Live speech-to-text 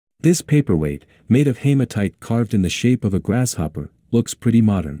This paperweight, made of hematite carved in the shape of a grasshopper, looks pretty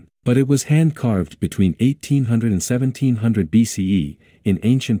modern, but it was hand-carved between 1800 and 1700 BCE, in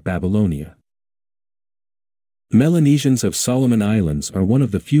ancient Babylonia. Melanesians of Solomon Islands are one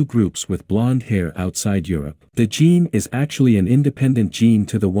of the few groups with blonde hair outside Europe. The gene is actually an independent gene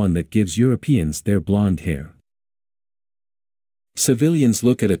to the one that gives Europeans their blonde hair. Civilians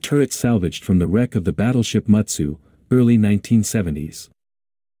look at a turret salvaged from the wreck of the battleship Mutsu, early 1970s.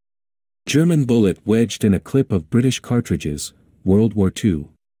 German bullet wedged in a clip of British cartridges, World War II.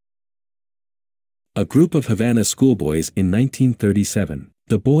 A group of Havana schoolboys in 1937.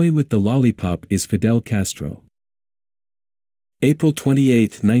 The boy with the lollipop is Fidel Castro. April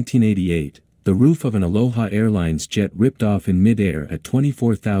 28, 1988, the roof of an Aloha Airlines jet ripped off in mid-air at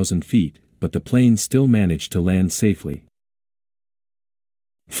 24,000 feet, but the plane still managed to land safely.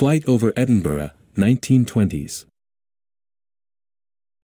 Flight over Edinburgh, 1920s.